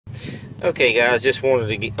Okay guys, just wanted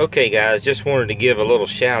to give a little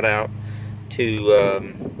shout out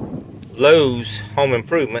to Lowe's Home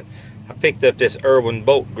Improvement. I picked up this Irwin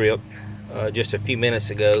Bolt Grip just a few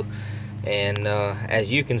minutes ago, and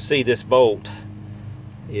as you can see, this bolt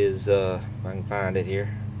is if I can find it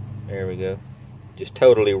here, there we go, just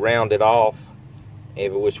totally rounded off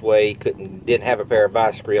every which way. Didn't have a pair of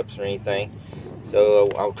vice grips or anything,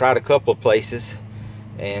 so I tried a couple of places,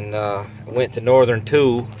 and went to Northern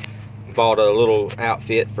Tool, bought a little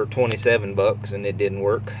outfit for 27 bucks, and it didn't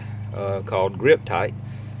work, called Grip Tight.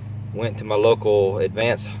 Went to my local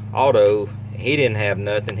Advanced Auto, he didn't have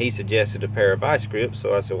nothing. He suggested a pair of vice grips,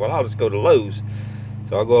 so I said, well, I'll just go to Lowe's.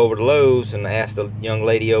 So I go over to Lowe's and asked the young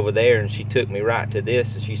lady over there, and she took me right to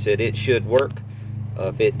this, and she said it should work.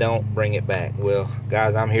 If it don't, bring it back. Well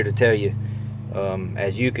guys, I'm here to tell you,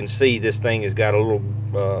 as you can see, this thing has got a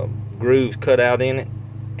little grooves cut out in it,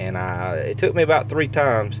 and it took me about 3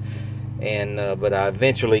 times, and but I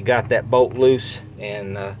eventually got that bolt loose.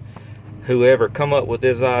 And whoever come up with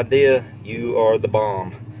this idea, you are the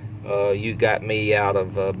bomb. You got me out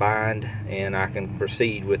of bind, and I can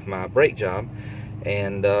proceed with my brake job.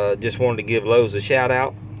 And just wanted to give Lowe's a shout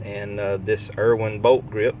out. And this Irwin Bolt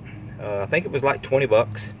Grip, I think it was like 20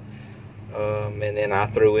 bucks. And then I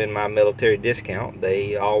threw in my military discount.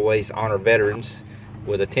 They always honor veterans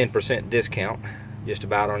with a 10% discount just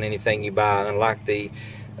about on anything you buy, unlike the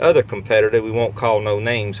other competitor, we won't call no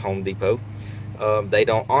names, Home Depot. They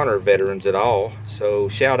don't honor veterans at all. So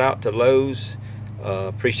shout out to Lowe's.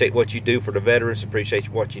 Appreciate what you do for the veterans, appreciate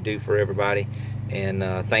what you do for everybody, and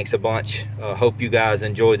thanks a bunch. Hope you guys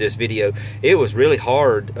enjoyed this video. It was really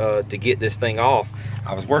hard to get this thing off.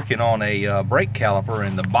 I was working on a brake caliper,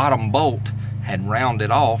 and the bottom bolt had rounded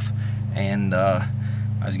off, and I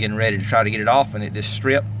was getting ready to try to get it off, and it just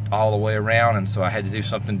stripped all the way around, and so I had to do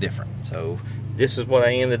something different. So this is what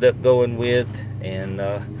I ended up going with, and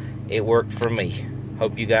it worked for me.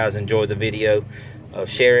 Hope you guys enjoyed the video.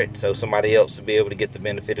 Share it so somebody else will be able to get the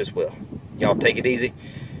benefit as well. Y'all take it easy.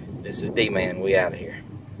 This is D-Man. We out of here.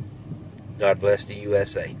 God bless the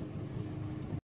USA.